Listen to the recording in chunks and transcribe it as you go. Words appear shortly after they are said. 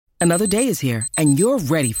Another day is here, and you're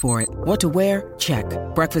ready for it. What to wear? Check.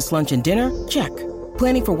 Breakfast, lunch, and dinner? Check.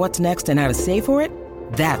 Planning for what's next and how to save for it?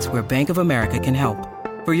 That's where Bank of America can help.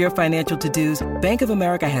 For your financial to-dos, Bank of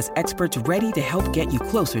America has experts ready to help get you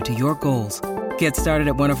closer to your goals. Get started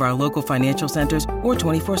at one of our local financial centers or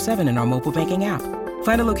 24/7 in our mobile banking app.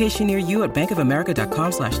 Find a location near you at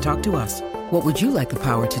bankofamerica.com/talktous. What would you like the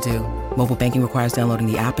power to do? Mobile banking requires downloading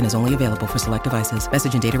the app and is only available for select devices.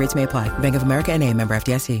 Message and data rates may apply. Bank of America N.A., member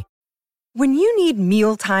FDIC. When you need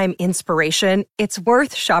mealtime inspiration, it's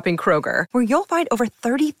worth shopping Kroger, where you'll find over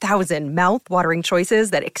 30,000 mouth-watering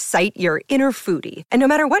choices that excite your inner foodie. And no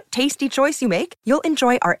matter what tasty choice you make, you'll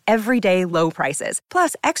enjoy our everyday low prices,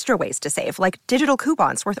 plus extra ways to save, like digital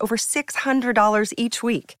coupons worth over $600 each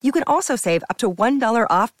week. You can also save up to $1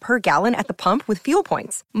 off per gallon at the pump with fuel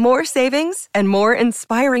points. More savings and more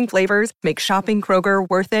inspiring flavors make shopping Kroger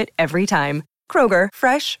worth it every time. Kroger,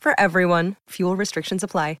 fresh for everyone. Fuel restrictions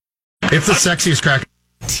apply. It's the sexiest crack.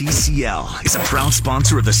 TCL is a proud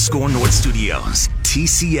sponsor of the Score North Studios.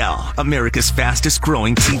 TCL, America's fastest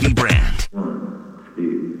growing TV brand. 1,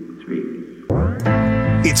 2,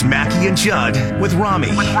 3. It's Mackie and Judd with Rami.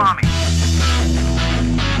 Write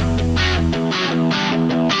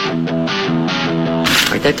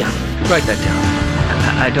that down. Write that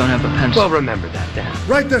down. I don't have a pencil. Well, remember that then.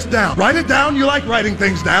 Write this down. Write it down. You like writing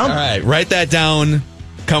things down. All right, write that down.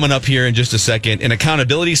 Coming up here in just a second, an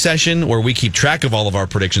accountability session where we keep track of all of our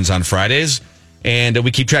predictions on Fridays, and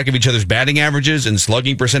we keep track of each other's batting averages and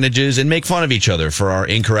slugging percentages and make fun of each other for our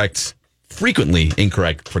frequently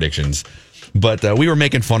incorrect predictions. But we were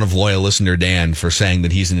making fun of loyal listener Dan for saying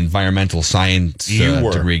that he's an environmental science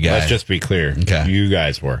degree guy. Let's just be clear. Okay. You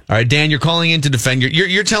guys were. All right, Dan, you're calling in to defend.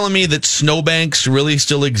 You're telling me that snowbanks really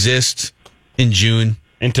still exist in June?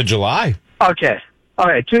 Into July. Okay. All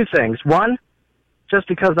right, two things. One, just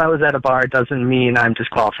because I was at a bar doesn't mean I'm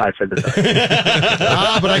disqualified for this. But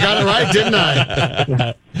I got it right, didn't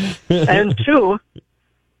I? And two,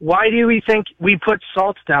 why do we think we put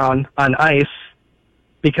salt down on ice?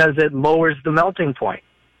 Because it lowers the melting point.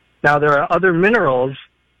 Now, there are other minerals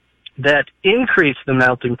that increase the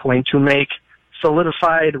melting point to make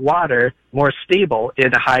solidified water more stable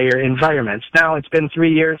in higher environments. Now, it's been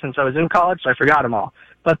 3 years since I was in college, so I forgot them all.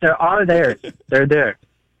 But there are there. They're there.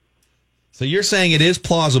 So you're saying it is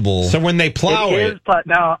plausible. So when they plow it.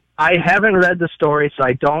 Now, I haven't read the story, so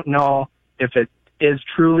I don't know if it is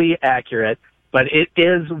truly accurate, but it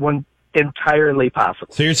is entirely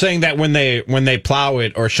possible. So you're saying that when they plow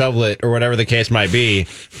it or shovel it or whatever the case might be,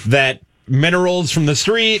 that minerals from the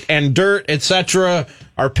street and dirt, etc.,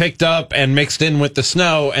 are picked up and mixed in with the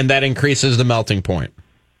snow, and that increases the melting point.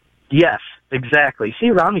 Yes. Exactly. See,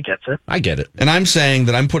 Rami gets it. I get it. And I'm saying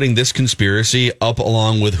that I'm putting this conspiracy up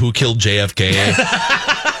along with who killed JFK.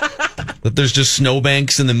 That there's just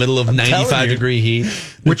snowbanks in the middle of 95-degree heat.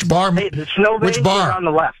 Which bar? Hey, the snowbanks are on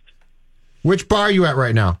the left. Which bar are you at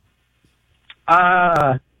right now?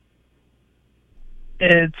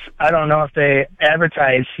 It's, I don't know if they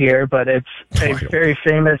advertise here, but it's a very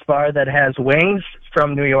famous bar that has wings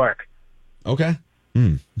from New York. Okay.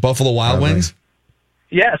 Buffalo Wild Wings?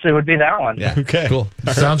 Yes, it would be that one. Yeah. Okay. Cool.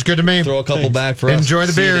 Sounds good to me. Throw a couple back for us. Enjoy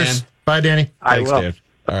the beers. Bye, Danny. Thanks, Dave.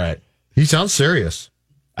 All right. He sounds serious.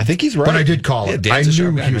 I think he's right. But I did call it. I Dan's a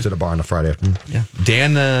sharp knew guy, he was at a bar on a Friday afternoon. Yeah.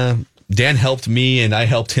 Dan helped me, and I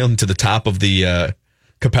helped him to the top of the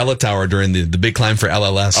Capella Tower during the big climb for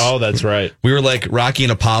LLS. Oh, that's right. We were like Rocky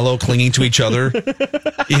and Apollo clinging to each other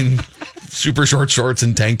in super short shorts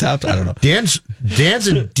and tank tops. I don't know. Dan's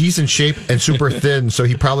in decent shape and super thin, so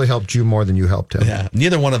he probably helped you more than you helped him. Yeah.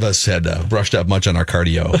 Neither one of us had brushed up much on our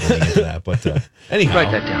cardio going into that. But anyhow.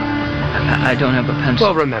 Write that down. I don't have a pencil.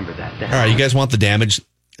 Well, remember that then. All right, you guys want the damage?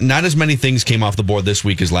 Not as many things came off the board this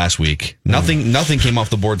week as last week. Nothing came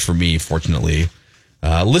off the board for me, fortunately.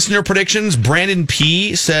 Listener predictions. Brandon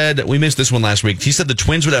P. said, we missed this one last week. He said the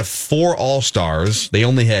Twins would have 4 All-Stars. They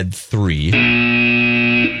only had 3.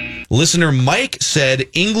 Listener Mike said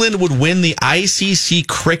England would win the ICC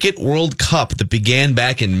Cricket World Cup that began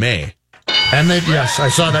back in May. And yes, I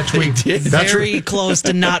saw that tweet. That's very close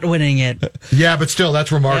to not winning it. Yeah, but still, that's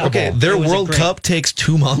remarkable. Okay, their World Cup takes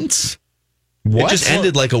 2 months. What? It just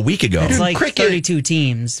ended like a week ago. It's like cricket. 32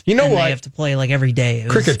 teams. You know and what? They have to play like every day.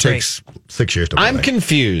 Cricket takes 6 years to play. I'm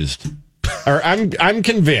confused. Or I'm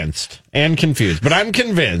convinced and confused, but I'm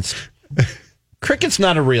convinced cricket's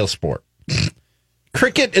not a real sport.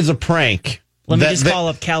 Cricket is a prank. Let me just call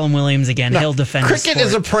up Callum Williams again. He'll defend Cricket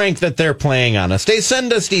is a prank that they're playing on us. They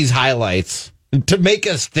send us these highlights to make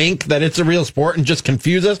us think that it's a real sport and just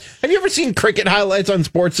confuse us. Have you ever seen cricket highlights on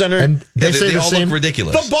SportsCenter? And they say they the all same. look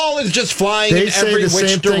ridiculous. The ball is just flying They in say every the which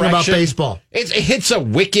same direction. thing about baseball. It hits a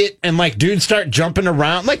wicket and like dudes start jumping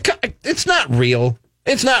around. Like it's not real.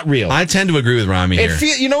 It's not real. I tend to agree with Rami here.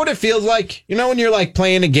 You know what it feels like? You know when you're like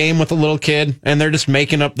playing a game with a little kid and they're just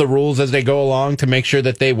making up the rules as they go along to make sure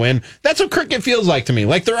that they win? That's what cricket feels like to me.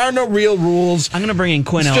 Like there are no real rules. I'm going to bring in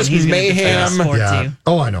Quinn It's out. just He's mayhem. going to sport to you.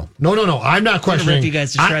 Oh, I know. No. I'm not questioning. rip you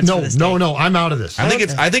guys to shreds for this take. No. I'm out of this. I think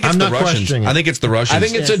it's I'm the not Russians. questioning it. I think it's the Russians. I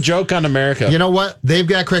think it's a joke on America. You know what? They've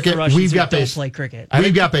got cricket. The Russians We've who got don't baseball. play cricket.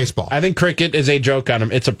 We've got baseball. I think cricket is a joke on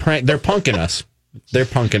them. It's a prank. They're punking us. They're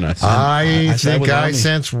punking us. I side think with I Rami.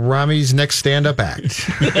 sense Rami's next stand-up act.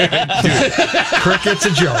 Cricket's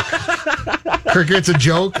a joke. Cricket's a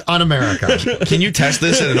joke on America. Can you test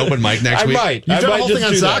this at an open mic next I week? might. You've I done a might whole just thing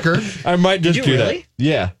on do soccer. that. I might just Did do you that. really?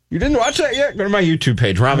 Yeah. You didn't watch that yet? Go to my YouTube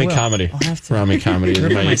page, Rami will. Comedy. I'll have to. Rami Comedy is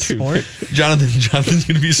Rip my my YouTube. sport. Jonathan's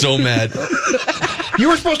going to be so mad. You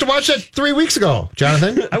were supposed to watch that 3 weeks ago,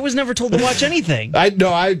 Jonathan. I was never told to watch anything.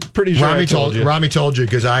 I'm pretty sure I told you. Rami told you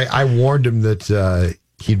because I warned him that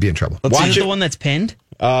he'd be in trouble. Is Watch it it. the one that's pinned?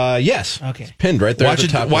 Yes. Okay. It's pinned right there. Watch at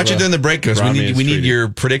the it. top Watch of it during the break because we Rami need is your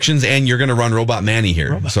predictions, and you're going to run Robot Manny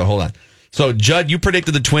here. So hold on. So Judd, you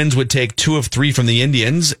predicted the Twins would take 2 of 3 from the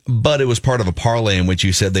Indians, but it was part of a parlay in which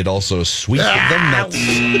you said they'd also sweep the Mets.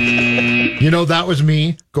 You know, that was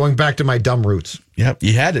me going back to my dumb roots. Yep,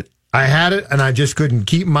 you had it. I had it, and I just couldn't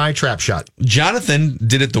keep my trap shut. Jonathan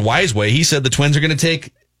did it the wise way. He said the Twins are going to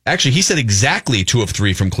take. Actually, he said exactly 2 of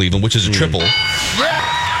 3 from Cleveland, which is a triple.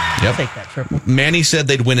 I'll take that triple. Manny said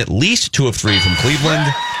they'd win at least 2 of 3 from Cleveland.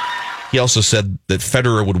 He also said that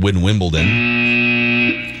Federer would win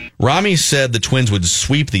Wimbledon. Rami said the Twins would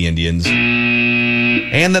sweep the Indians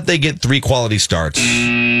and that they get 3 quality starts.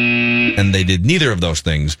 And they did neither of those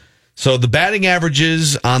things. So the batting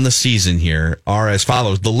averages on the season here are as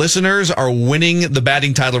follows. The listeners are winning the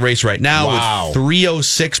batting title race right now with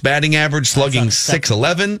 306 batting average, slugging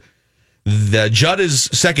 611. The Judd is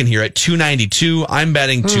second here at 292. I'm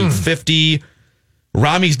batting 250.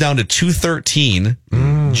 Rami's down to 213.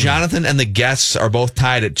 Jonathan and the guests are both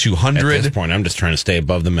tied at 200. At this point, I'm just trying to stay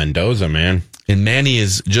above the Mendoza, man. And Manny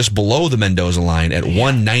is just below the Mendoza line at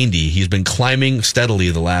 190. He's been climbing steadily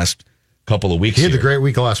the last couple of weeks. He had the here. great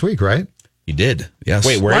week last week, right? He did. Yes.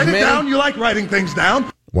 Wait, where Write is it Manny? down. You like writing things down.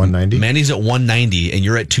 190. Manny's at 190, and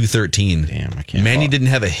you're at 213. Damn, I can't. Manny didn't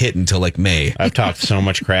have a hit until like May. I've talked so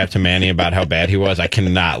much crap to Manny about how bad he was. I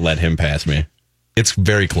cannot let him pass me. It's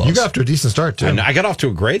very close. You got off to a decent start, too. I got off to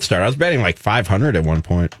a great start. I was batting like 500 at one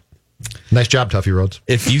point. Nice job, Tuffy Rhodes.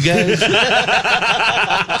 If you guys,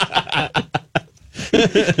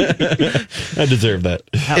 I deserve that.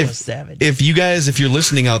 That was savage. if you're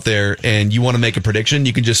listening out there and you want to make a prediction,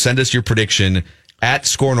 you can just send us your prediction at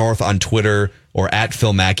Score North on Twitter or at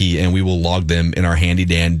Phil Mackey, and we will log them in our handy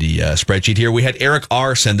dandy spreadsheet here. We had Eric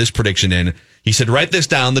R. send this prediction in. He said, write this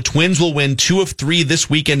down. The Twins will win 2 of 3 this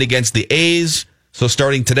weekend against the A's. So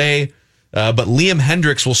starting today, but Liam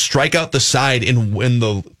Hendricks will strike out the side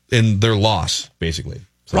in their loss, basically.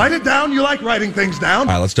 So, Write it down. You like writing things down.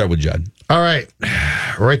 all right, let's start with Judd. All right.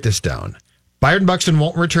 Write this down. Byron Buxton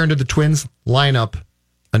won't return to the Twins lineup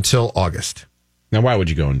until August. Now, why would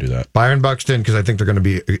you go and do that? Byron Buxton, because I think they're going to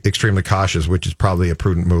be extremely cautious, which is probably a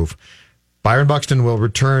prudent move. Byron Buxton will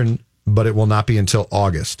return, but it will not be until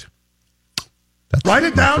August. That's Write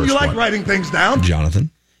it my down. You first like one. writing things down. Jonathan.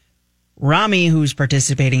 Rami, who's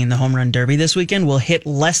participating in the home run derby this weekend, will hit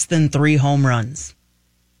less than 3 home runs.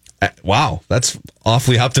 Wow, that's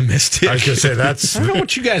awfully optimistic. I was going to say, that's. I don't know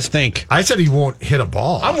what you guys think. I said he won't hit a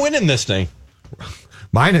ball. I'm winning this thing.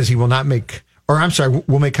 Mine is he will not make, or I'm sorry,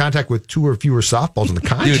 will make contact with 2 or fewer softballs in the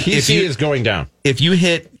contact. Dude, TC is going down. If you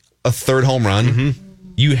hit a third home run,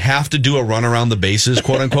 you have to do a run around the bases,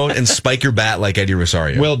 quote unquote, and spike your bat like Eddie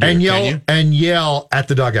Rosario. Will do. and Can you? yell at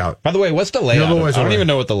the dugout. By the way, what's the layout? No, of- boys I don't are. even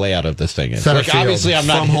know what the layout of this thing is. Center Like, field. obviously, I'm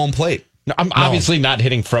not from home plate. No, I'm obviously not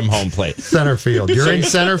hitting from home plate. Center field. You're in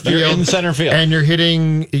center field. You're in center field. And you're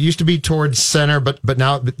hitting, it used to be towards center, but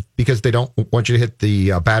now because they don't want you to hit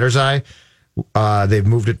the batter's eye, they've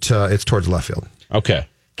moved it to, it's towards left field. Okay.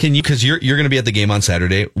 Can you, because you're going to be at the game on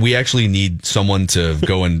Saturday, we actually need someone to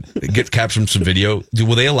go and capture some video.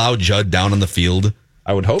 Will they allow Judd down on the field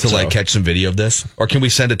I would hope to so. like catch some video of this? Or can we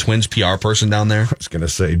send a Twins PR person down there? I was going to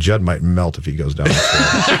say, Judd might melt if he goes down the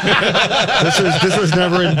field. This was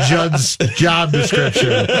never in Judd's job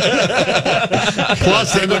description.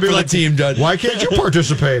 Plus, then they'll be for the like, team, Judd. why can't you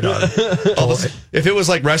participate on it? If it was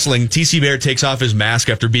like wrestling, TC Bear takes off his mask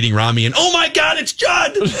after beating Rami and, oh my God, it's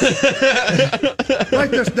Judd!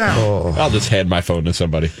 Write this down. I'll just hand my phone to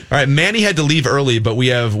somebody. All right, Manny had to leave early, but we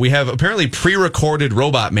have apparently pre-recorded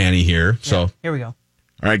Robot Manny here. So Here we go.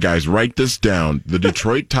 All right, guys, write this down. The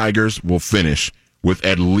Detroit Tigers will finish with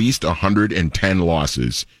at least 110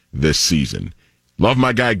 losses this season. Love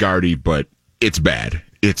my guy Gardy, but it's bad.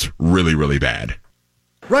 It's really, really bad.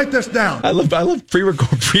 Write this down. I love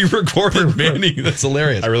pre-recorded Manny. That's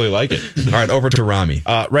hilarious. I really like it. All right, over to Rami.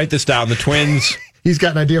 Write this down. The Twins. He's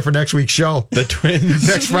got an idea for next week's show. The Twins.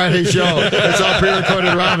 Next Friday's show. It's all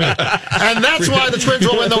pre-recorded Rami. And that's why the Twins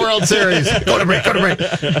will win the World Series. Go to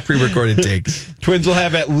break. Pre-recorded takes. Twins will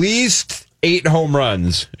have at least 8 home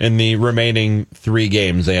runs in the remaining 3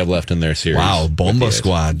 games they have left in their series. Wow, Bomba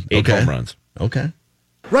squad. 8 home runs. Okay.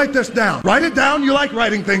 Write this down. Write it down. You like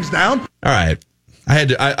writing things down. All right.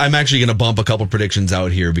 I'm actually going to bump a couple predictions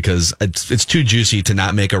out here because it's too juicy to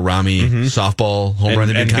not make a Rami softball home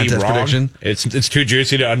run and contest prediction. It's too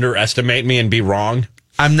juicy to underestimate me and be wrong.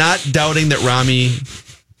 I'm not doubting that Rami.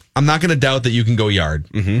 I'm not going to doubt that you can go yard.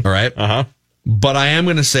 All right. But I am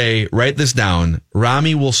going to say, write this down.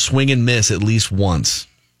 Rami will swing and miss at least once.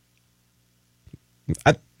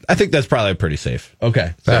 I think that's probably pretty safe.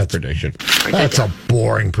 Okay. Safe prediction. That's a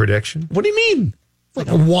boring prediction. What do you mean? Like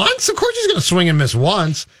once? Of course he's going to swing and miss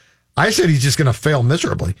once. I said he's just going to fail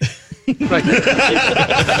miserably.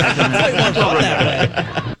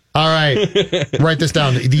 All right. Write this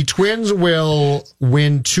down. The Twins will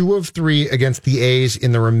win 2 of 3 against the A's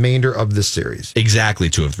in the remainder of this series. Exactly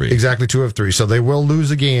 2 of 3. Exactly 2 of 3. So they will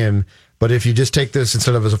lose a game. But if you just take this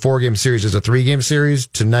instead of as a 4-game series, as a 3-game series,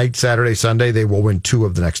 tonight, Saturday, Sunday, they will win 2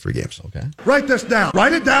 of the next 3 games. Okay. Write this down.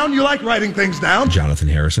 Write it down. You like writing things down. Jonathan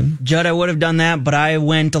Harrison. Judd, I would have done that, but I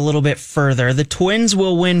went a little bit further. The Twins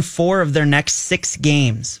will win 4 of their next 6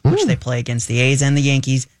 games, which they play against the A's and the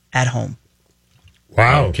Yankees at home.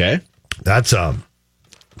 Wow. Okay. That's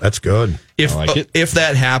good. If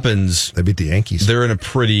that happens, they beat the Yankees. They're in a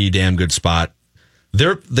pretty damn good spot.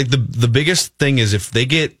 They're the biggest thing is if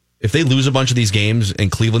they lose a bunch of these games and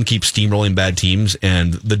Cleveland keeps steamrolling bad teams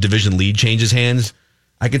and the division lead changes hands,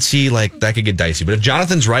 I could see like that could get dicey. But if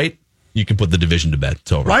Jonathan's right, you can put the division to bed.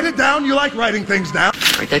 It's over. Write it down. You like writing things down.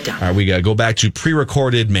 Write that down. All right, we got to go back to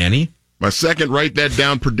pre-recorded Manny. My second write that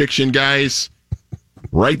down prediction, guys.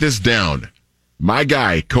 Write this down. My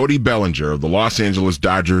guy, Cody Bellinger of the Los Angeles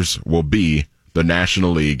Dodgers, will be the National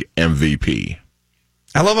League MVP.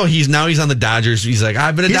 I love how he's on the Dodgers. He's like,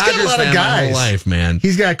 I've been a Dodgers fan my whole life, man.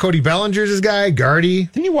 He's got Cody Bellinger's his guy, Gardy.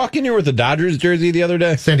 Didn't you walk in here with a Dodgers jersey the other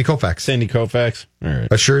day? Sandy Koufax. All right.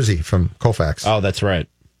 A jersey from Koufax. Oh, that's right.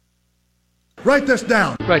 Write this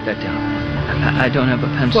down. Write that down. I don't have a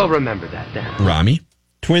pencil. Well, remember that then. Rami.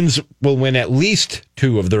 Twins will win at least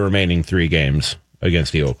 2 of the remaining 3 games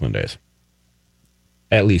against the Oakland A's.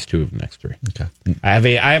 At least 2 of the next 3. Okay. I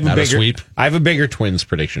have Not a a sweep. I have a bigger Twins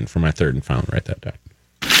prediction for my third and final. Write that down.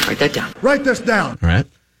 Write that down. Write this down. All right.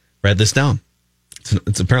 Write this down.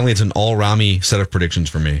 It's apparently an all Rami set of predictions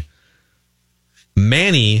for me.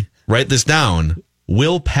 Manny, write this down,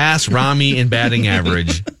 will pass Rami in batting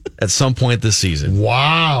average at some point this season.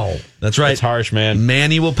 Wow. That's right. It's harsh, man.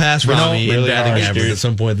 Manny will pass Rami in really batting harsh, average dude. at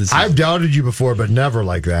some point this season. I've doubted you before, but never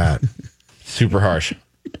like that. Super harsh.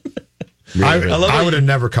 I would have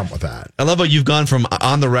never come with that. I love how you've gone from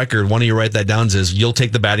on the record, one of your write that downs is you'll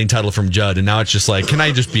take the batting title from Judd, and now it's just like, can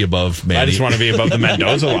I just be above Manny? I just want to be above the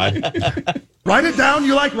Mendoza line. Write it down.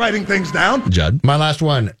 You like writing things down. Judd. My last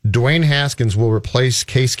one. Dwayne Haskins will replace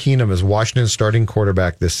Case Keenum as Washington's starting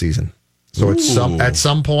quarterback this season. So at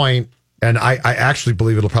some point, and I actually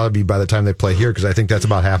believe it'll probably be by the time they play here because I think that's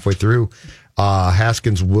about halfway through.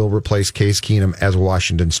 Haskins will replace Case Keenum as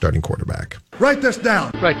Washington's starting quarterback. Write this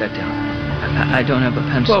down. Write that down. I don't have a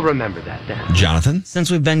pencil. Well, remember that then. Jonathan.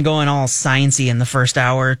 Since we've been going all sciencey in the first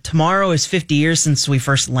hour, tomorrow is 50 years since we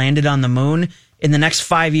first landed on the moon. In the next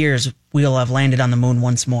 5 years, we'll have landed on the moon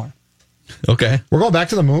once more. Okay. We're going back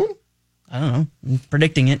to the moon? I don't know. I'm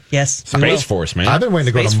predicting it. Yes. Space Force, man. I've been waiting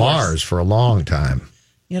to go Space to Force. Mars for a long time.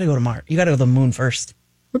 You got to go to Mars. You got to go to the moon first.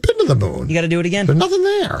 We've been to the moon. You got to do it again. There's nothing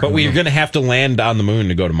there. But we're going to have to land on the moon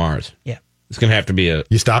to go to Mars. Yeah. It's going to have to be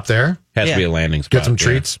You stop there? to be a landing spot. Get some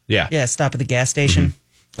treats? Yeah. Yeah, stop at the gas station.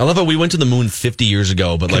 I love how we went to the moon 50 years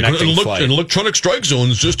ago, but like Connecting flight. an electronic strike zone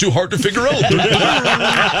is just too hard to figure out.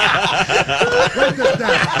 Write this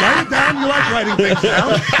down. Write it down. You like writing things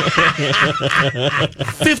down.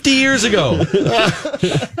 50 years ago.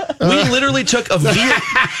 We literally took a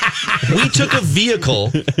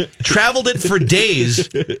vehicle, traveled it for days,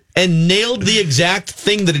 and nailed the exact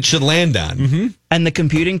thing that it should land on. Mm-hmm. And the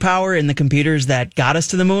computing power in the computers that got us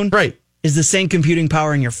to the moon Right. is the same computing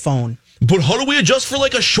power in your phone. But how do we adjust for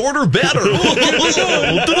like a shorter batter?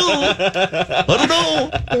 I don't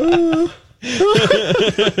know.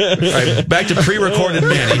 All right, back to pre-recorded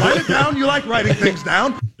Manny. Write it down. You like writing things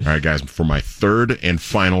down. All right, guys, for my third and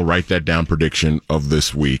final write that down prediction of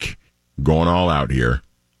this week, going all out here.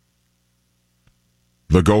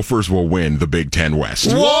 The Gophers will win the Big Ten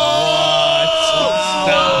West. Whoa!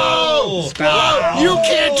 Stop. You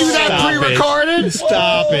can't do that pre-recorded.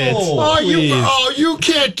 Stop it. You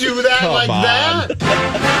can't do that that.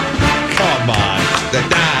 Come on.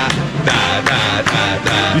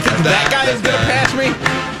 You think that guy is going to pass me?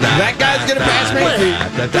 That guy's going to pass me?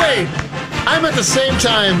 Wait. I'm at the same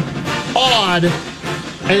time awed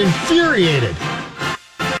and infuriated.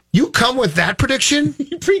 You come with that prediction?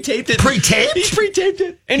 He pre-taped it. Pre-taped? He pre-taped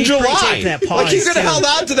it. In July. That pause, like he could have held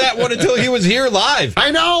on to that one until he was here live.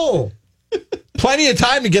 I know. Plenty of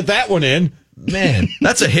time to get that one in. Man,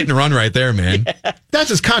 that's a hit and run right there, man.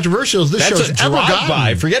 That's as controversial as this That's show's a ever drive-by.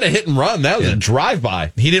 gotten. Forget a hit and run. That was a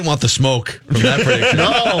drive-by. He didn't want the smoke from that prediction.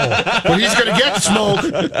 No, but he's going to get the smoke.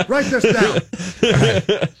 Write this down.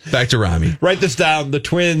 Back to Rami. Write this down. The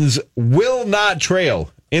Twins will not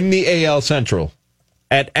trail in the AL Central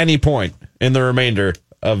at any point in the remainder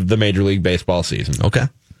of the Major League Baseball season. Okay.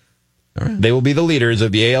 All right. They will be the leaders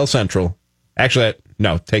of the AL Central. Actually,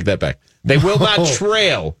 no, take that back. They will not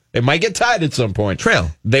trail. It might get tied at some point.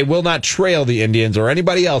 Trail. They will not trail the Indians or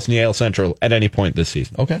anybody else in the AL Central at any point this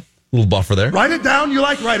season. Okay. Little buffer there. Write it down. You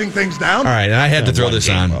like writing things down. All right, and I had to throw this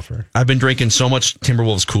on. Buffer. I've been drinking so much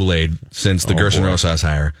Timberwolves Kool-Aid since the Gerson Rosas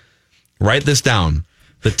hire. Write this down.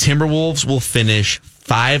 The Timberwolves will finish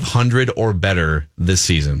 500 or better this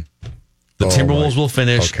season. The Timberwolves will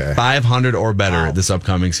finish 500 or better this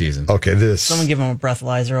upcoming season. Okay, this. Someone give him a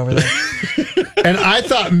breathalyzer over there. And I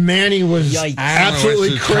thought Manny was Yikes.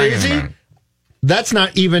 absolutely crazy. That's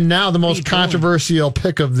not even now the most controversial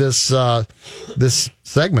pick of this this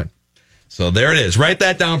segment. So there it is. Write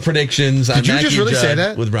that down. Predictions. Did you just really say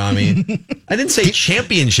that with Rami? I didn't say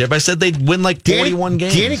championship. I said they'd win like 41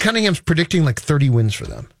 games. Danny Cunningham's predicting like 30 wins for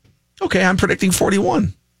them. Okay, I'm predicting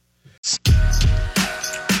 41.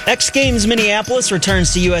 X Games Minneapolis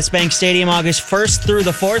returns to US Bank Stadium August 1st through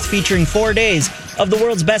the 4th, featuring 4 days of the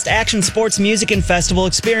world's best action sports music and festival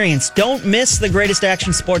experience. Don't miss the greatest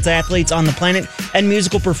action sports athletes on the planet and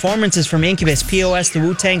musical performances from Incubus, POS, the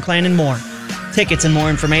Wu-Tang Clan, and more. Tickets and more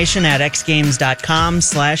information at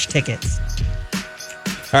xgames.com/tickets.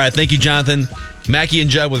 All right, thank you, Jonathan. Mackie and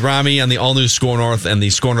Judd with Rami on the all-new Score North and the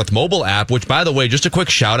Score North mobile app, which, by the way, just a quick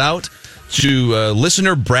shout-out to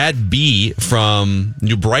listener Brad B. from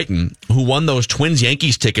New Brighton, who won those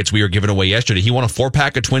Twins-Yankees tickets we were giving away yesterday. He won a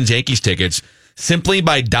 4-pack of Twins-Yankees tickets simply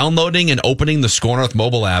by downloading and opening the Score North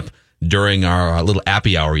mobile app during our little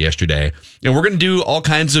appy hour yesterday. And we're going to do all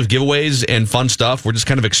kinds of giveaways and fun stuff. We're just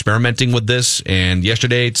kind of experimenting with this. And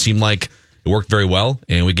yesterday it seemed like it worked very well,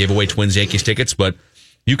 and we gave away Twins-Yankees tickets. But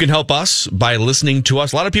you can help us by listening to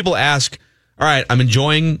us. A lot of people ask, all right, I'm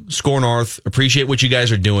enjoying Score North, appreciate what you guys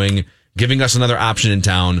are doing, giving us another option in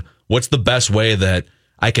town. What's the best way that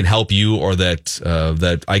I can help you, or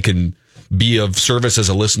that I can be of service as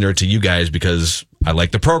a listener to you guys because I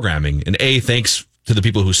like the programming? And A, thanks to the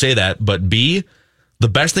people who say that. But B, the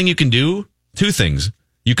best thing you can do, 2 things.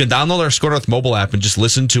 You can download our Score North mobile app and just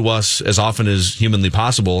listen to us as often as humanly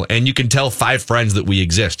possible. And you can tell 5 friends that we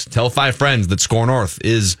exist. Tell 5 friends that Score North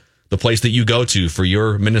is the place that you go to for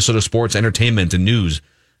your Minnesota sports entertainment and news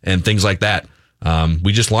and things like that.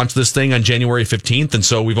 We just launched this thing on January 15th, and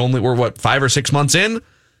so we're 5 or 6 months in,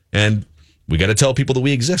 and we got to tell people that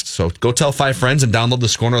we exist. So go tell 5 friends and download the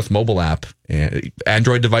Score North mobile app,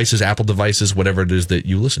 Android devices, Apple devices, whatever it is that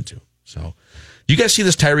you listen to. So, do you guys see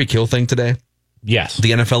this Tyreek Hill thing today? Yes.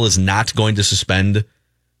 The NFL is not going to suspend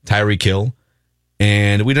Tyreek Hill,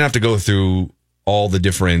 and we don't have to go through all the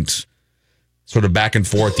different sort of back and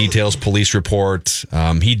forth details, police report.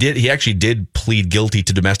 He actually did plead guilty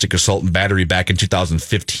to domestic assault and battery back in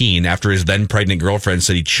 2015 after his then pregnant girlfriend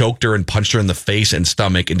said he choked her and punched her in the face and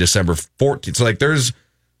stomach in December 14th. So like there's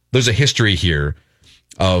a history here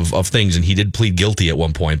of things, and he did plead guilty at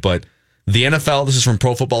one point. But the NFL, this is from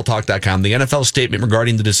ProFootballTalk.com, the NFL statement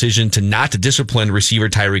regarding the decision to not discipline receiver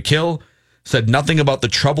Tyreek Hill said nothing about the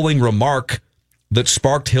troubling remark that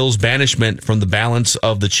sparked Hill's banishment from the balance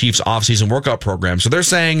of the Chiefs' offseason workout program. So they're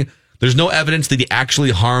saying there's no evidence that he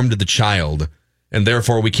actually harmed the child, and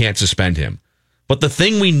therefore we can't suspend him. But the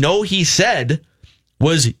thing we know he said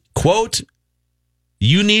was, quote,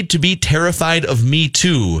 "You need to be terrified of me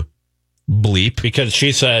too, bleep." Because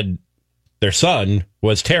she said their son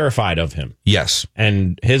was terrified of him. Yes.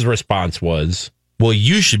 And his response was, well,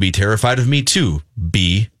 you should be terrified of me too,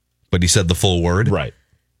 B. But he said the full word. Right.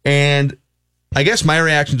 And I guess my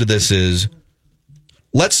reaction to this is,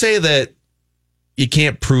 let's say that you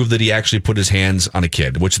can't prove that he actually put his hands on a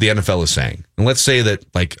kid, which the NFL is saying. And let's say that,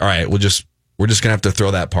 like, all right, we're just going to have to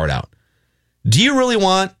throw that part out. Do you really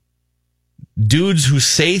want dudes who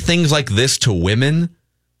say things like this to women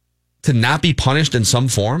to not be punished in some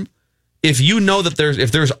form? If you know that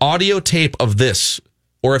if there's audio tape of this,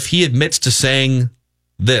 or if he admits to saying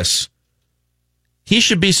this, he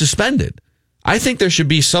should be suspended. I think there should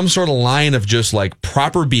be some sort of line of just like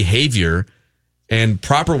proper behavior and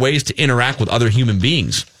proper ways to interact with other human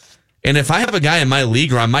beings. And if I have a guy in my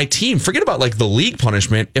league or on my team, forget about like the league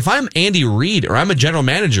punishment. If I'm Andy Reid or I'm a general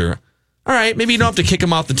manager, all right, maybe you don't have to kick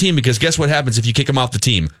him off the team, because guess what happens if you kick him off the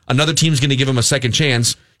team? Another team's going to give him a second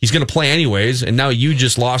chance. He's going to play anyways, and now you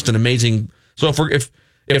just lost an amazing. So if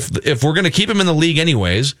we're going to keep him in the league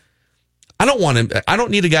anyways, I don't want him. I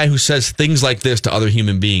don't need a guy who says things like this to other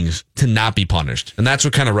human beings to not be punished, and that's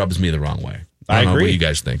what kind of rubs me the wrong way. I don't know what you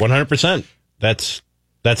guys think. 100%. That's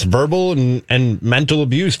verbal and mental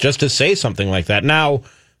abuse just to say something like that. Now,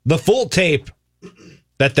 the full tape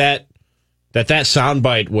that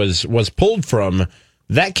soundbite was pulled from,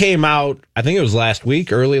 that came out, I think it was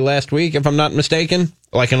early last week, if I'm not mistaken,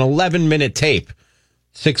 like an 11-minute tape.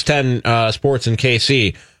 610 Sports in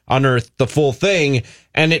KC unearthed the full thing,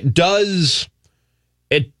 and it does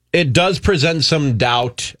present some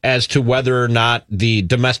doubt as to whether or not the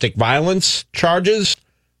domestic violence charges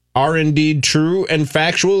are indeed true and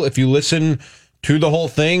factual. If you listen to the whole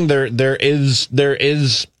thing, there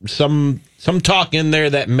is some talk in there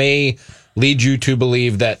that may lead you to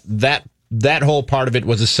believe that whole part of it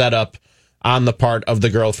was a setup on the part of the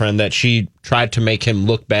girlfriend, that she tried to make him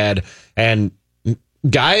look bad. And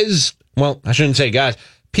guys, well, I shouldn't say guys,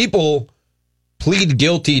 people plead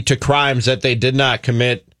guilty to crimes that they did not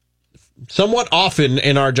commit somewhat often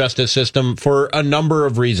in our justice system for a number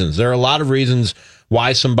of reasons. There are a lot of reasons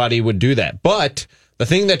why somebody would do that. But the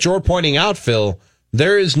thing that you're pointing out, Phil,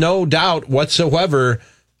 there is no doubt whatsoever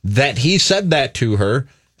that he said that to her.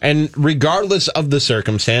 And regardless of the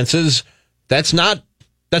circumstances, that's not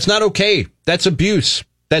okay. That's abuse.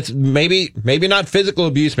 That's maybe not physical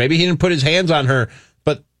abuse. Maybe he didn't put his hands on her,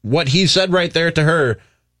 but what he said right there to her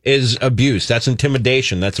is abuse. That's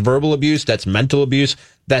intimidation. That's verbal abuse. That's mental abuse.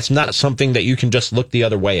 That's not something that you can just look the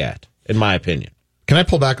other way at, in my opinion. Can I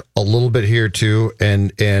pull back a little bit here too,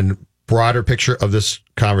 and broader picture of this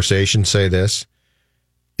conversation say this?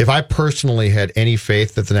 If I personally had any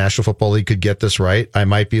faith that the National Football League could get this right, I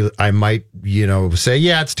might say,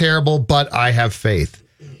 yeah, it's terrible, but I have faith.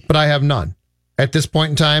 But I have none at this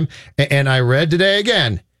point in time. And I read today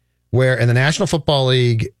again where in the National Football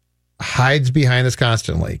League hides behind this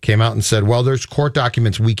constantly, came out and said, well, there's court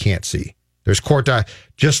documents we can't see. There's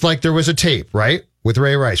just like there was a tape, right? With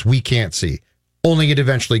Ray Rice, we can't see. Only it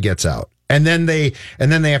eventually gets out. And then they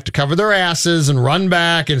have to cover their asses and run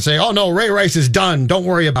back and say, oh no, Ray Rice is done. Don't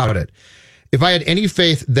worry about it. If I had any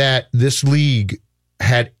faith that this league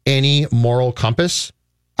had any moral compass,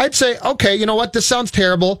 I'd say, okay, you know what? This sounds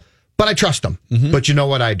terrible, but I trust them. Mm-hmm. But you know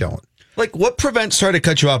what? I don't. Like, what prevents, sorry to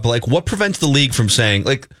cut you off, but like, what prevents the league from saying,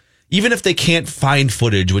 like, even if they can't find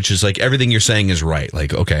footage, which is like everything you're saying is right,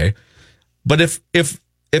 like, okay. But if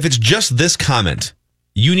it's just this comment,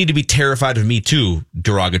 you need to be terrified of me too,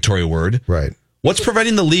 derogatory word. Right. What's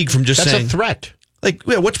preventing the league from just saying... That's a threat. Like,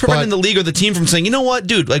 yeah, what's preventing the league or the team from saying, you know what,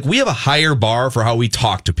 dude, like, we have a higher bar for how we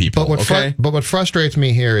talk to people, but what frustrates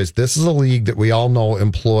me here is this is a league that we all know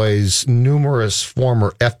employs numerous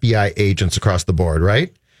former FBI agents across the board,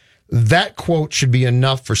 right? That quote should be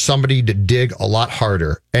enough for somebody to dig a lot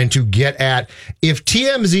harder and to get at, if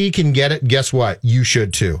TMZ can get it, guess what? You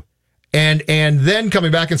should too. And then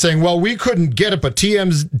coming back and saying, well, we couldn't get it, but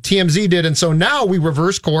TMZ did, and so now we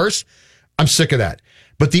reverse course. I'm sick of that.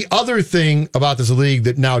 But the other thing about this league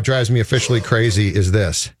that now drives me officially crazy is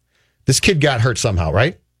this. This kid got hurt somehow,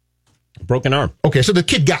 right? Broken arm. Okay, so the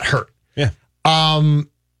kid got hurt. Yeah.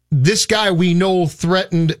 This guy we know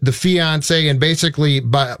threatened the fiance, and basically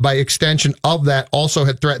by extension of that also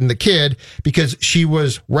had threatened the kid because she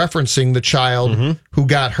was referencing the child who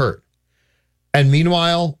got hurt. And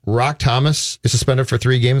meanwhile, Rock Thomas is suspended for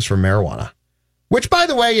 3 games for marijuana, which, by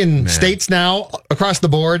the way, in states now across the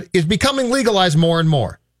board is becoming legalized more and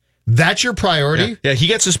more. That's your priority? Yeah, he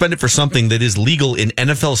gets suspended for something that is legal in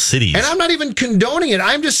NFL cities. And I'm not even condoning it.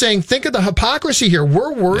 I'm just saying, think of the hypocrisy here.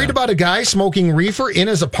 We're worried about a guy smoking reefer in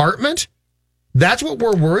his apartment? That's what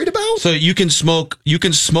we're worried about? So you can smoke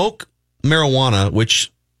marijuana,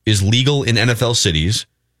 which is legal in NFL cities.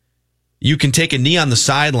 You can take a knee on the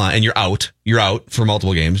sideline, and you're out. You're out for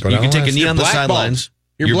multiple games. You can take a knee on the sidelines.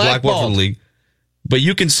 You're blackballed from the league. But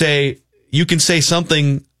you can say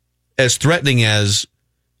something as threatening as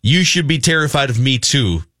you should be terrified of me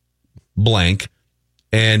too, blank.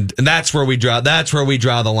 And that's where we draw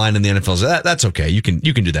the line in the NFL. So that's okay. You can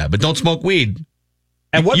do that, but don't smoke weed.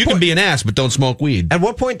 At what you point, can be an ass, but don't smoke weed. At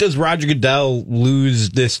what point does Roger Goodell lose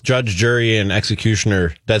this judge, jury, and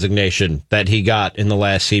executioner designation that he got in the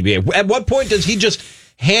last CBA? At what point does he just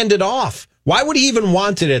hand it off? Why would he even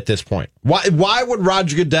want it at this point? Why would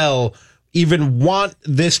Roger Goodell even want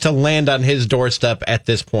this to land on his doorstep at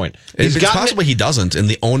this point? It's possible he doesn't. And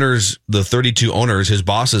the owners, the 32 owners, his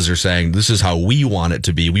bosses are saying, this is how we want it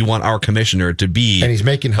to be. We want our commissioner to be. And he's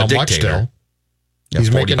making how much still? Yeah, he's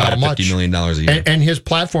making how much? $50 million a year. And his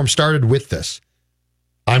platform started with this.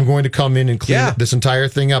 I'm going to come in and clean this entire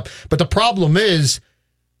thing up. But the problem is,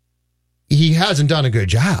 he hasn't done a good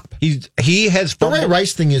job. He has. The Ray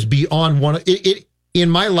Rice thing is beyond one. In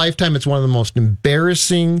my lifetime, it's one of the most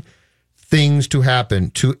embarrassing things to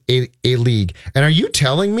happen to a league. And are you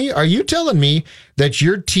telling me that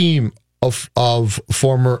your team of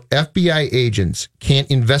former FBI agents can't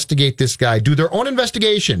investigate this guy, do their own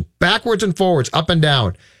investigation, backwards and forwards, up and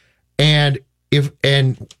down, and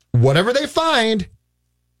whatever they find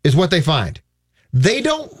is what they find? They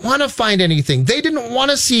don't want to find anything. They didn't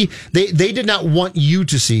want to see. They did not want you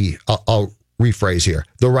to see. I'll rephrase here: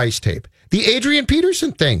 the Rice tape, the Adrian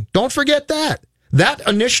Peterson thing. Don't forget that. That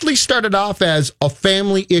initially started off as a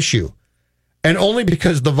family issue. And only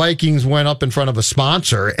because the Vikings went up in front of a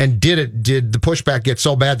sponsor and did the pushback get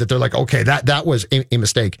so bad that they're like, okay, that was a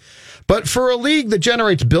mistake. But for a league that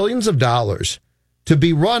generates billions of dollars to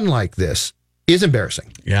be run like this is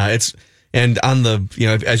embarrassing. Yeah, and on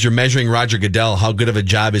the, as you're measuring Roger Goodell, how good of a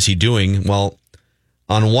job is he doing? Well,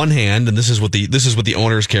 on one hand, and this is what the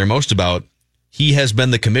owners care most about, he has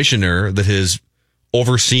been the commissioner that has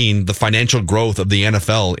overseen the financial growth of the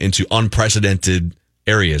NFL into unprecedented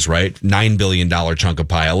areas, right? $9 billion chunk of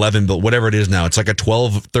pie, 11 billion, whatever it is now. It's like a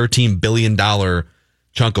 $13 billion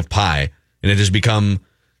chunk of pie. And it has become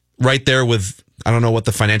right there with, I don't know what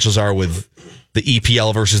the financials are with the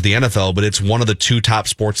EPL versus the NFL, but it's one of the two top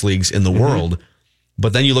sports leagues in the world.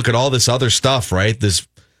 But then you look at all this other stuff, right?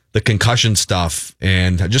 The concussion stuff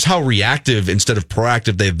and just how reactive instead of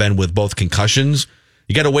proactive they've been with both concussions.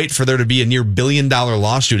 You got to wait for there to be a near $1 billion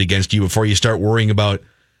lawsuit against you before you start worrying about,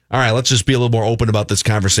 all right, let's just be a little more open about this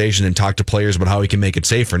conversation and talk to players about how we can make it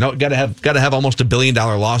safer. No, got to have almost $1 billion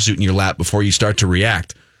lawsuit in your lap before you start to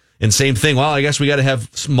react. And same thing. Well, I guess we got to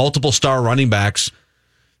have multiple star running backs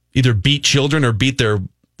either beat children or beat their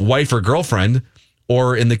wife or girlfriend.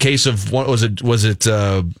 Or in the case of what was it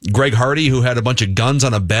Greg Hardy, who had a bunch of guns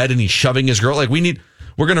on a bed and he's shoving his girl. Like we're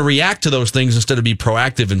going to react to those things instead of be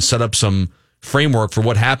proactive and set up some framework for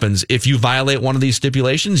what happens if you violate one of these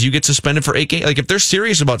stipulations. You get suspended for 8 games. Like if they're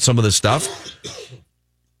serious about some of this stuff,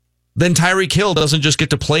 then Tyreek Hill doesn't just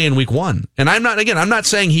get to play in week 1. And I'm not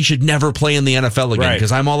saying he should never play in the NFL again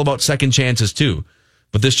because I'm all about second chances too.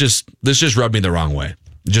 But this just rubbed me the wrong way.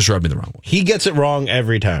 It just rubbed me the wrong way. He gets it wrong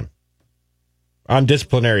every time on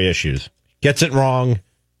disciplinary issues. Gets it wrong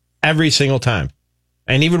every single time.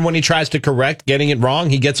 And even when he tries to correct getting it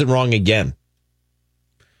wrong, he gets it wrong again.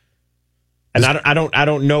 And I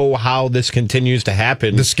don't know how this continues to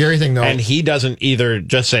happen. The scary thing, though, and he doesn't either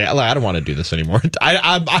just say, "I don't want to do this anymore."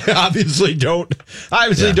 I obviously don't.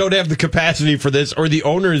 Don't have the capacity for this, or the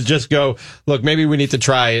owners just go, "Look, maybe we need to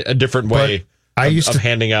try a different way of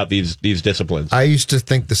handing out these disciplines." I used to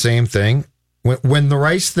think the same thing when the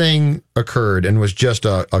Rice thing occurred and was just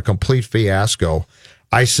a complete fiasco.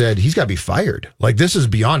 I said he's got to be fired. Like this is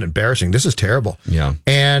beyond embarrassing. This is terrible. Yeah.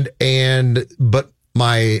 But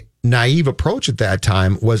my naive approach at that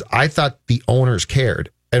time was I thought the owners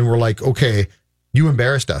cared and were like, okay, you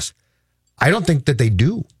embarrassed us. I don't think that they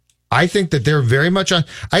do. I think that they're very much on.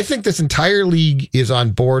 I think this entire league is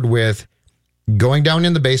on board with going down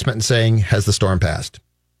in the basement and saying, has the storm passed?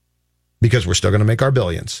 Because we're still going to make our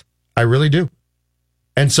billions. I really do.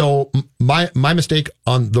 And so my mistake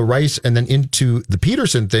on the Rice and then into the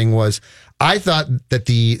Peterson thing was I thought that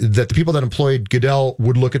the people that employed Goodell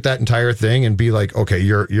would look at that entire thing and be like, okay,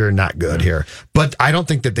 you're not good here. But I don't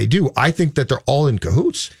think that they do. I think that they're all in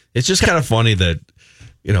cahoots. It's just kind of funny that,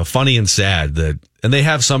 funny and sad that, and they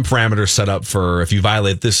have some parameters set up for if you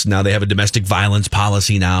violate this now, they have a domestic violence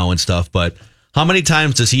policy now and stuff. But how many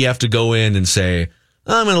times does he have to go in and say,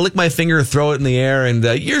 I'm going to lick my finger, throw it in the air, and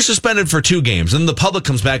you're suspended for 2 games. And the public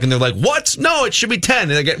comes back and they're like, what? No, it should be 10.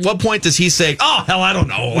 And at what point does he say, oh, hell, I don't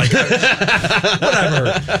know. Like,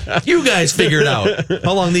 whatever. You guys figure it out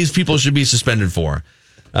how long these people should be suspended for.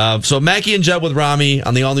 So Mackey and Judd with Rami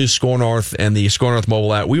on the all-new Score North and the Score North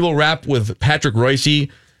mobile app. We will wrap with Patrick Royce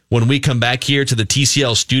when we come back here to the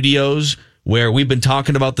TCL studios where we've been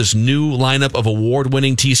talking about this new lineup of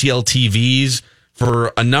award-winning TCL TVs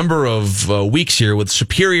for a number of weeks here with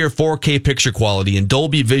superior 4K picture quality and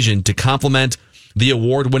Dolby Vision to complement the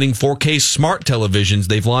award-winning 4K smart televisions.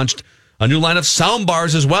 They've launched a new line of sound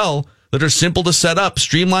bars as well that are simple to set up,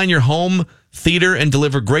 streamline your home theater, and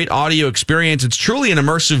deliver great audio experience. It's truly an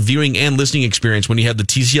immersive viewing and listening experience when you have the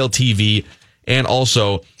TCL TV and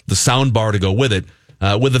also the sound bar to go with it.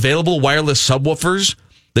 With available wireless subwoofers,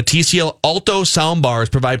 the TCL Alto soundbars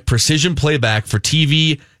provide precision playback for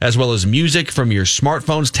TV as well as music from your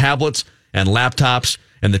smartphones, tablets, and laptops.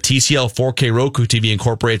 And the TCL 4K Roku TV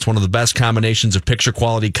incorporates one of the best combinations of picture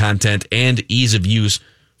quality content and ease of use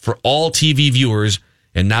for all TV viewers.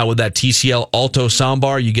 And now with that TCL Alto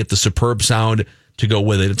soundbar, you get the superb sound to go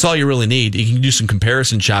with it. It's all you really need. You can do some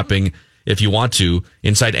comparison shopping if you want to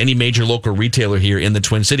inside any major local retailer here in the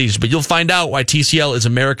Twin Cities. But you'll find out why TCL is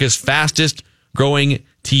America's fastest growing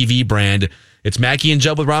TV brand. It's Mackie and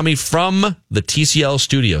Judd with Rami from the TCL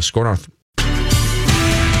studio. Score North.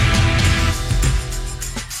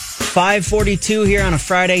 5:42 here on a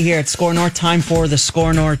Friday here at Score North. Time for the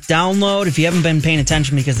Score North download. If you haven't been paying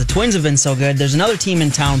attention because the Twins have been so good, there's another team in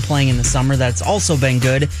town playing in the summer that's also been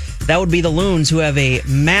good. That would be the Loons, who have a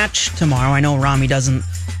match tomorrow. I know Rami doesn't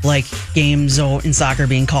like games in soccer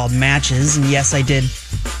being called matches, and yes, I did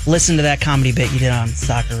listen to that comedy bit you did on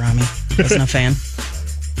soccer, Rami. Wasn't a fan.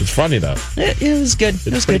 It's funny, though. It was good.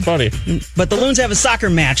 It was pretty funny. But the Loons have a soccer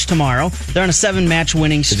match tomorrow. They're on a 7-match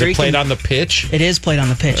winning streak. Is it played on the pitch? It is played on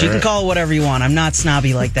the pitch. You can call it whatever you want. I'm not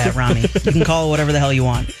snobby like that, Rami. You can call it whatever the hell you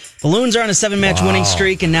want. The Loons are on a 7-match winning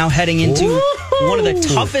streak and now heading into one of the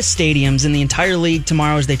toughest stadiums in the entire league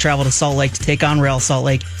tomorrow as they travel to Salt Lake to take on Real Salt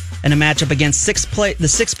Lake in a matchup against the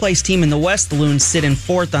sixth-place team in the West. The Loons sit in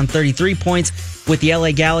 4th on 33 points, with the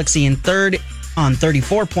LA Galaxy in 3rd on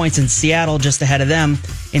 34 points, and Seattle just ahead of them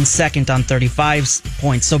in 2nd on 35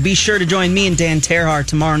 points. So be sure to join me and Dan Terhar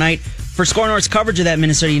tomorrow night for Score North's coverage of that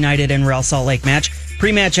Minnesota United and Real Salt Lake match.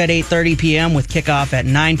 Pre-match at 8:30 p.m. with kickoff at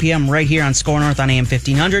 9 p.m. right here on Score North on AM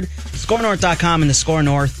 1500, ScoreNorth.com, and the Score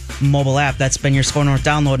North mobile app. That's been your Score North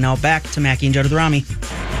download. Now back to Mackie and Joe to the Rami.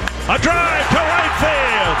 A drive to right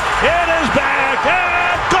field. It is back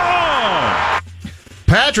and gone.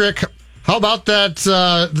 Patrick, how about that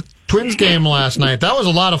Twins game last night? That was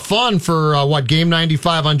a lot of fun for, game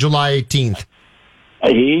 95 on July 18th.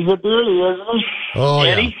 He's a beauty, isn't he? Oh,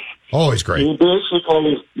 Eddie? yeah. Oh, he's great. He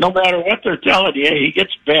basically, no matter what they're telling you, he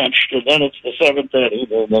gets benched, and then it's the 7th inning,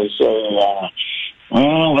 and they say,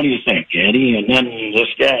 well, what do you think, Eddie? And then this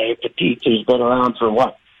guy, Petit, who's been around for,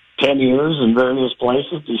 10 years in various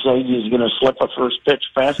places, decides he's going to slip a first pitch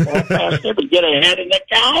fastball past him and get ahead in the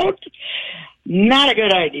count? Not a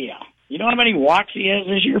good idea. You know how many walks he has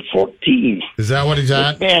this year? 14. Is that what he's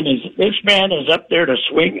at? This man is up there to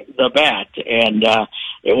swing the bat, and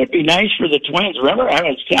it would be nice for the Twins. Remember, I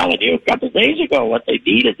was telling you a couple of days ago what they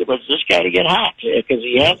needed was this guy to get hot, because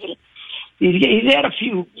he hasn't. He's had a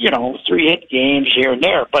few, 3-hit games here and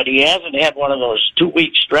there, but he hasn't had one of those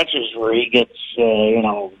 2-week stretches where he gets,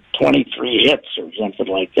 23 hits or something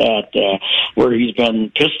like that, where he's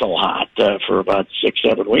been pistol hot for about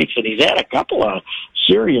 6-7 weeks, and he's had a couple of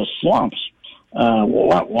serious slumps.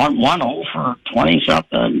 One 0 for 20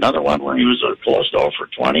 something, another one where he was close to 0 for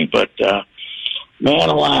 20, but man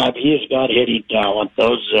alive, he has got hitting talent.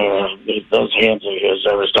 Those hands of his.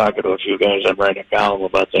 I was talking to a few guys. I'm writing a column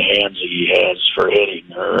about the hands he has for hitting.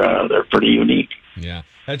 They're pretty unique. Yeah.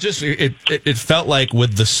 It felt like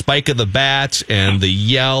with the spike of the bat and the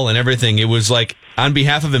yell and everything, it was like on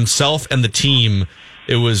behalf of himself and the team,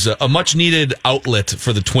 it was a much needed outlet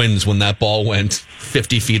for the Twins when that ball went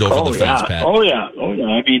 50 feet over the fence pad. Oh yeah.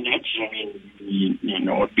 I mean,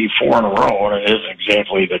 it'd be 4 in a row, and it isn't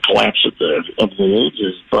exactly the collapse of the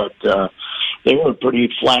ages, but they were a pretty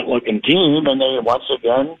flat-looking team, and they once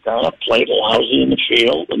again kind of played lousy in the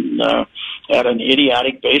field and had an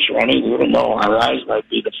idiotic base running, even though Arraez might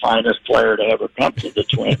be the finest player to ever come to the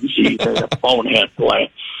Twins. He had a bonehead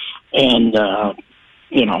play. And,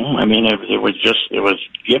 it was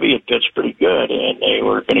Gibby had pitched pretty good, and they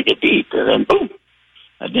were going to get beat, and then boom,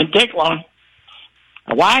 it didn't take long.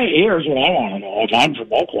 Why? Here's what I want to know. If I'm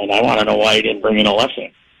from Oakland, I want to know why he didn't bring in a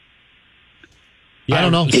left-hand. Yeah, I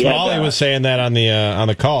don't know. Smalley was saying that on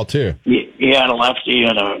the call too. He had a lefty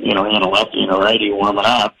and a lefty and a righty warming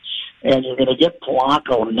up, and you're going to get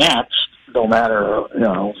Polanco next, no matter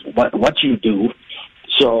what you do.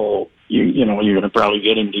 So you're going to probably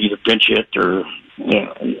get him to either pinch hit or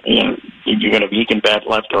you're going to he can bat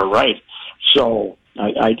left or right. So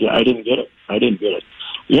I didn't get it.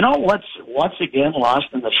 You know what's once again lost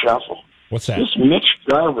in the shuffle? What's that? This Mitch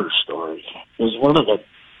Garver story is one of the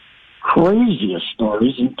craziest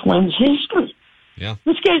stories in Twins history. Yeah.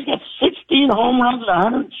 This guy's got 16 home runs and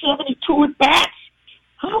 172 at bats.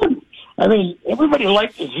 I mean, everybody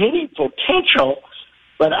likes his hitting potential,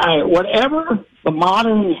 but whatever the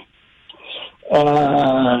modern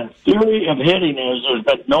theory of hitting is, there's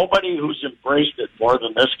been nobody who's embraced it more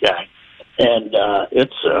than this guy, and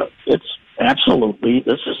it's absolutely,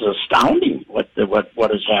 this is astounding what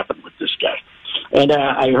has happened with this guy. And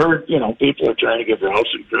I heard, people are trying to give Ralph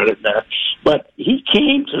some credit there, but he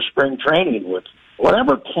came to spring training with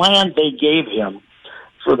whatever plan they gave him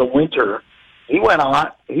for the winter. He went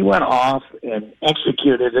off and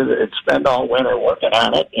executed it and spent all winter working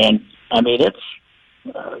on it. And I mean,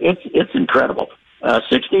 it's incredible.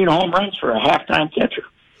 16 home runs for a halftime catcher.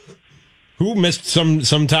 Who missed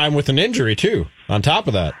some time with an injury too, on top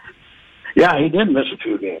of that. Yeah, he did miss a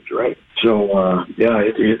few games, right? So,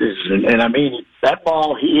 it is. And I mean, that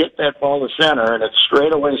ball, he hit that ball to center, and it's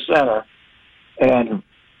straightaway center. And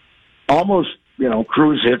almost,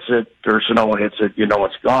 Cruz hits it or Sano hits it,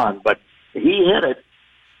 it's gone. But he hit it,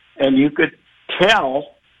 and you could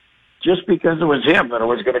tell just because it was him that it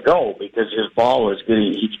was going to go, because his ball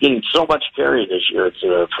he's getting so much carry this year. It's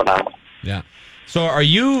phenomenal. Yeah. So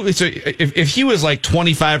if he was like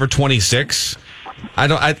 25 or 26,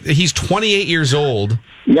 he's 28 years old.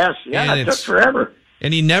 Yes, yeah, it took forever.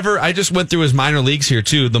 And I just went through his minor leagues here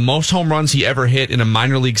too. The most home runs he ever hit in a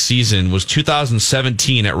minor league season was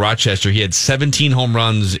 2017 at Rochester. He had 17 home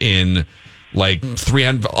runs in like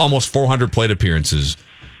 300, almost 400 plate appearances.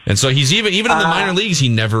 And so he's even in the minor leagues, he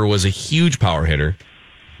never was a huge power hitter.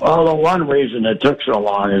 Well, the one reason it took so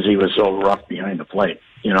long is he was so rough behind the plate.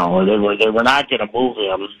 They were not going to move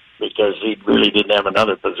him because he really didn't have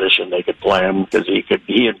another position they could play him, because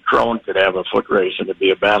he and Crone could have a foot race and it'd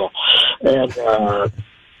be a battle. And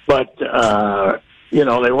but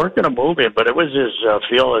they weren't going to move him, but it was his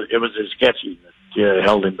it was his catching that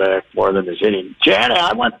held him back more than his hitting. Chad,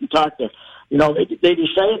 I went and talked to. They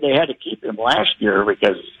decided they had to keep him last year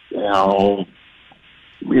because it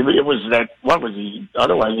was that. What was he?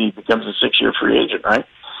 Otherwise, he becomes a 6-year free agent, right?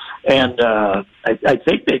 And I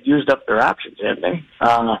think they'd used up their options, hadn't they?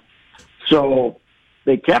 So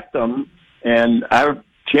they kept him, and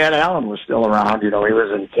Chad Allen was still around. He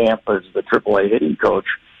was in camp as the AAA hitting coach,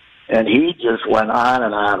 and he just went on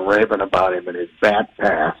and on raving about him and his bat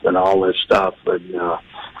path and all this stuff, and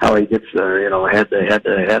how he gets there,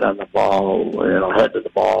 head on the ball, head to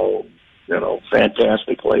the ball,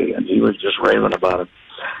 fantastically, and he was just raving about it.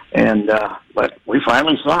 And but we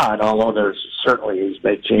finally saw it, although he's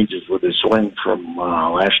made changes with his swing from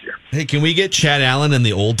last year. Hey, can we get Chad Allen in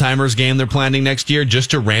the Old Timers game they're planning next year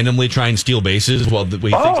just to randomly try and steal bases while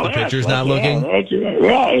we think the pitcher's not looking?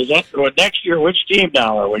 Next year, which team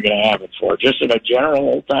now are we going to have it for? Just in a general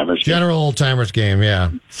Old Timers game? General Old Timers game,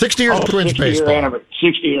 yeah. 60 years Twins baseball.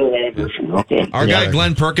 60-year anniversary, okay. Our guy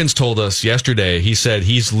Glenn Perkins told us yesterday, he said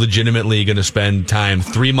he's legitimately going to spend time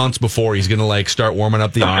 3 months before he's going to start warming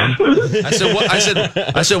up the arm. I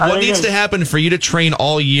said, what needs to happen for you to train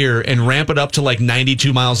all year and ramp it up to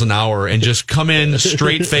 92 miles an hour and just come in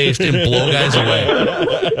straight faced and blow guys away?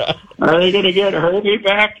 Are they going to get Herbie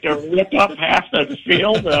back to rip up half the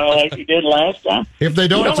field like he did last time? If they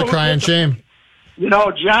don't, it's a crying shame.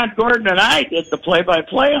 John Gordon and I did the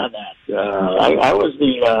play-by-play on that. I was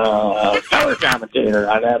the color commentator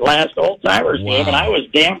on that last Old Timers game, and I was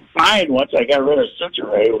damn fine once I got rid of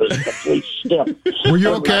Cincinnati. It was a complete stiff. Were you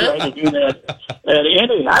okay? We tried to do that at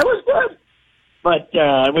inning. I was good. But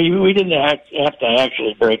we didn't have to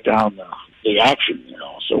actually break down the action,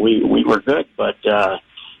 so we were good. But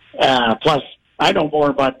plus, I know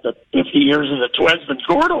more about the 50 years of the Twins than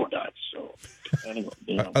Gordo does, so... Anyway,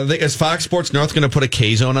 is Fox Sports North going to put a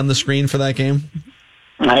K-zone on the screen for that game?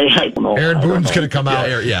 I don't know. Aaron Boone's going to come out.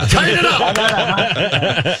 Yeah. Tighten it up!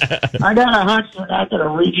 I got a hunch they're not going to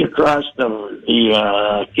reach across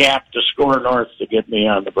the gap to Score North to get me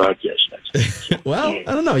on the broadcast next week. Well, I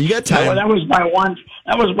don't know. You got time. That was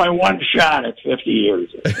my one shot at 50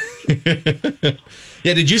 years.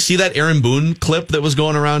 Yeah, did you see that Aaron Boone clip that was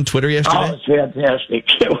going around Twitter yesterday? Oh, it was fantastic.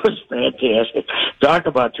 It was fantastic. Talk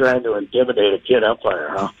about trying to intimidate a kid umpire,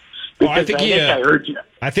 huh? Because I think I heard you.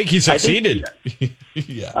 I think he succeeded.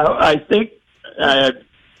 Yeah. I think I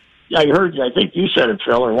heard you. I think you said it,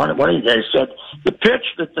 Phil, or one of you guys said the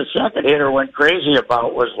pitch that the second hitter went crazy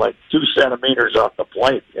about was 2 centimeters off the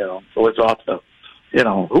plate. It was off the.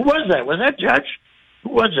 Who was that? Was that Judge? Who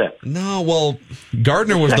was that? No, well,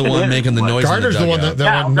 Gardner was the one making the noise. Gardner's the one that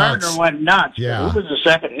went nuts. Gardner went nuts. Yeah. Who was the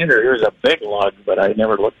second hitter? He was a big lug, but I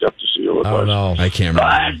never looked up to see who it was. Oh, no. I can't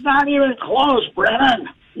remember. It's not even close, Brennan.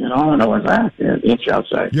 I don't know what's that. Inch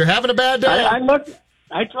outside. You're having a bad day. I looked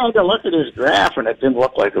I tried to look at his graph, and it didn't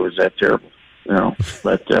look like it was that terrible.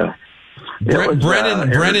 But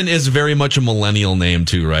Brennan is very much a millennial name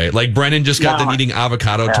too, right? Like Brennan just got done eating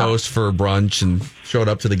avocado toast for brunch and showed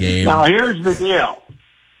up to the game. Now here's the deal: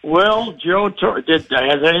 Will Joe Torre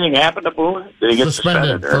has anything happened to Boone? Did he get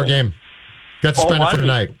suspended for a game? Got suspended for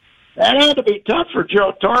tonight. That had to be tough for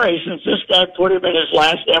Joe Torre since this guy put him in his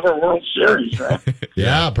last ever World Series, right?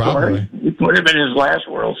 Yeah, probably. He put him in his last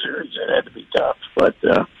World Series. It had to be tough. But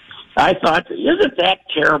I thought, isn't that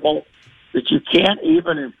terrible that you can't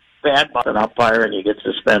even badmouth an umpire and you get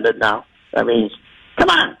suspended now? I mean, come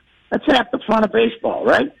on. That's half the fun of baseball,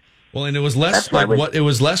 right? Well, and it was less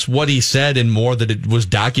what he said and more that it was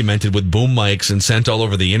documented with boom mics and sent all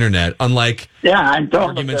over the internet, unlike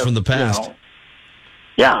arguments from the past.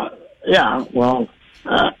 Well,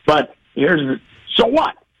 but so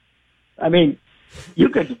what? I mean, you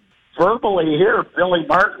could verbally hear Billy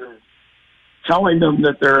Martin telling them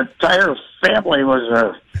that their entire family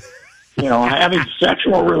was, having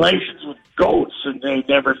sexual relations with goats, and they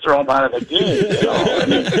never throw them out of the game.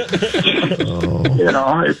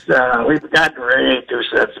 We've gotten way too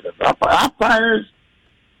sensitive. Umpires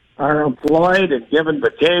are employed and given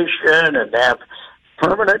vacation and have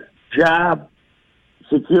permanent job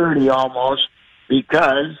security almost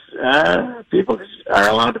because people are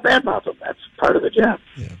allowed to badmouth them. That's part of the job.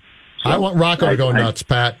 Yeah. So, I want Rocco to go nuts,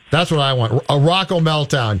 Pat. That's what I want. A Rocco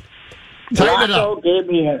meltdown. Tighten it up. Gave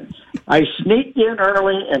me I sneaked in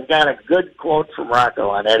early and got a good quote from Rocco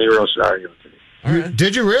on Eddie Rosario today. Right.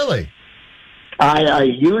 Did you really? A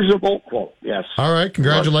usable quote, yes. All right,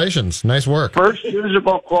 congratulations. Nice work. First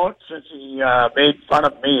usable quote since he made fun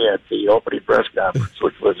of me at the opening press conference,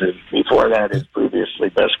 which was before that his previously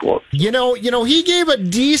best quote. He gave a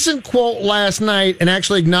decent quote last night and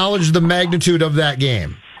actually acknowledged the magnitude of that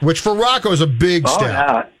game, which for Rocco is a big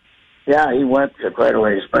step. Yeah, he went quite a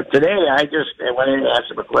ways. But today, I just went in and asked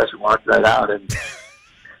him a question, walked right out, and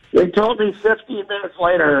they told me 15 minutes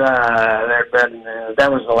later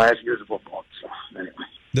that was the last usable quote. So anyway,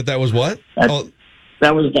 that was what? That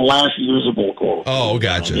was the last usable quote. Oh,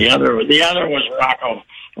 gotcha. The other was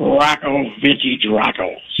Rocco, vintage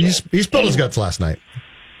Rocco. So, he spilled his guts last night.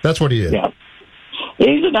 That's what he did. Yeah,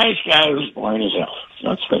 he's a nice guy who's boring as hell.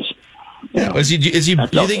 Let's face it. Yeah. Is he? Do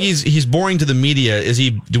you think he's boring to the media? Is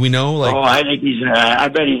he? Do we know? Like, I think he's. I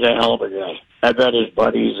bet he's a hell of a guy. I bet his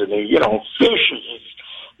buddies and Fish is.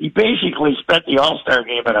 He basically spent the All-Star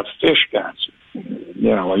game at a Fish concert.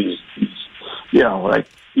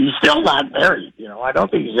 He's still not married. I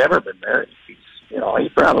don't think he's ever been married. He's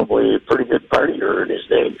probably a pretty good partier in his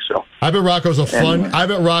day. So I bet Rocco's a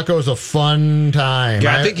fun time.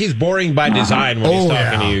 Yeah, I think he's boring by design when he's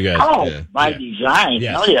talking to you guys. By design.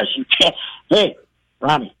 Yes. Oh yes, you can't. Hey,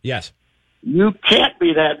 Rami. Yes. You can't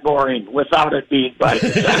be that boring without it being by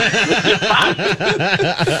design.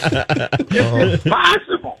 It's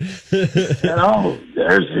impossible. You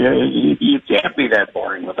can't be that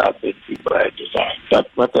boring without being by design. But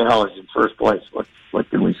what the hell is in first place? What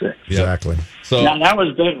can we say? Exactly. So that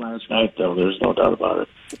was big last night, though. There's no doubt about it.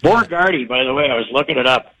 Borghardt, by the way, I was looking it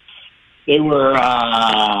up. They were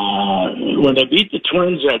when they beat the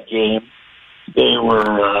Twins that game. They were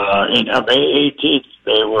on May 18th.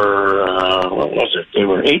 They were what was it? They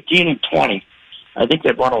were 18-20. I think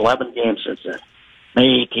they've won 11 games since then.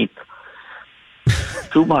 May 18th.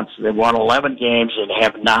 2 months. They've won 11 games and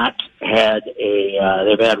have not had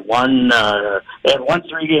they've had one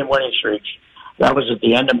 3-game winning streak. That was at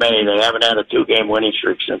the end of May. They haven't had a 2-game winning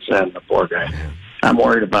streak since then. The poor guy. I'm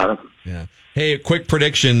worried about him. Yeah. Hey, quick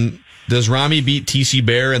prediction: does Rami beat TC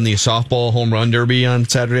Bear in the softball home run derby on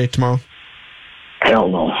Saturday tomorrow? Hell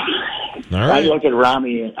no. All right. I look at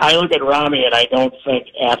Rami and I don't think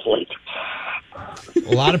athlete.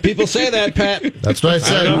 A lot of people say that, Pat. That's what I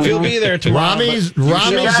said. I don't know if he'll be there tomorrow. Rami's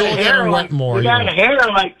went more. You got hair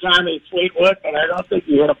like Tommy Fleetwood, but I don't think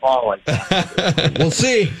you hit a ball like that. We'll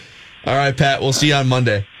see. All right, Pat. We'll see you on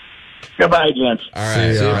Monday. Goodbye, gents. All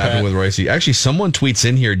right. See what happened with Royce. Actually, someone tweets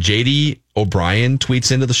in here. JD O'Brien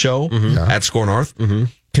tweets into the show at Score North. Mm-hmm.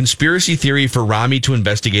 Conspiracy theory for Rami to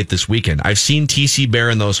investigate this weekend. I've seen TC Bear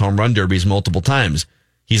in those home run derbies multiple times.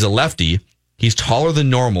 He's a lefty. He's taller than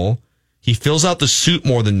normal. He fills out the suit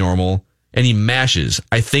more than normal, and he mashes.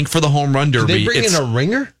 I think for the home run derby, did they bring in a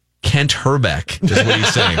ringer? Kent Herbeck is what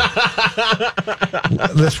he's saying.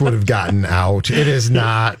 This would have gotten out. It is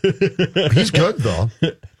not. He's good, though.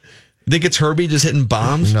 Think it's Herbie just hitting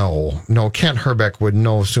bombs? No. Kent Herbeck would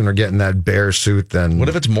no sooner get in that bear suit than... What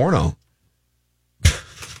if it's Morneau?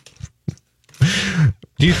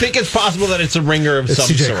 Do you think it's possible that it's a ringer of some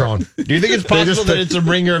CJ sort? Cron. Do you think it's possible that it's a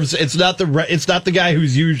ringer of? It's not the guy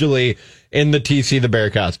who's usually in the TC the Bear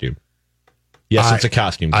costume. Yes, it's a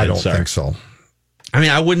costume. I don't think so. I mean,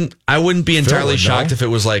 I wouldn't be entirely shocked if it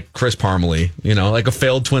was like Chris Parmalee, like a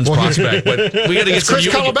failed Twins prospect. But we got to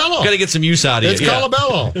get some use out of it. It's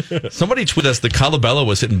Colabello. Somebody tweeted us that Colabello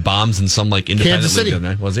was hitting bombs in some independent Kansas City.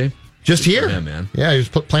 league, was he? Just here. Yeah, man. Yeah, he was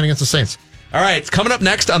playing against the Saints. All right, coming up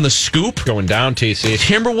next on The Scoop. Going down, TC.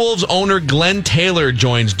 Timberwolves owner Glenn Taylor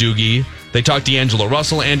joins Doogie. They talk D'Angelo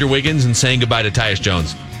Russell, Andrew Wiggins, and saying goodbye to Tyus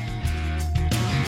Jones.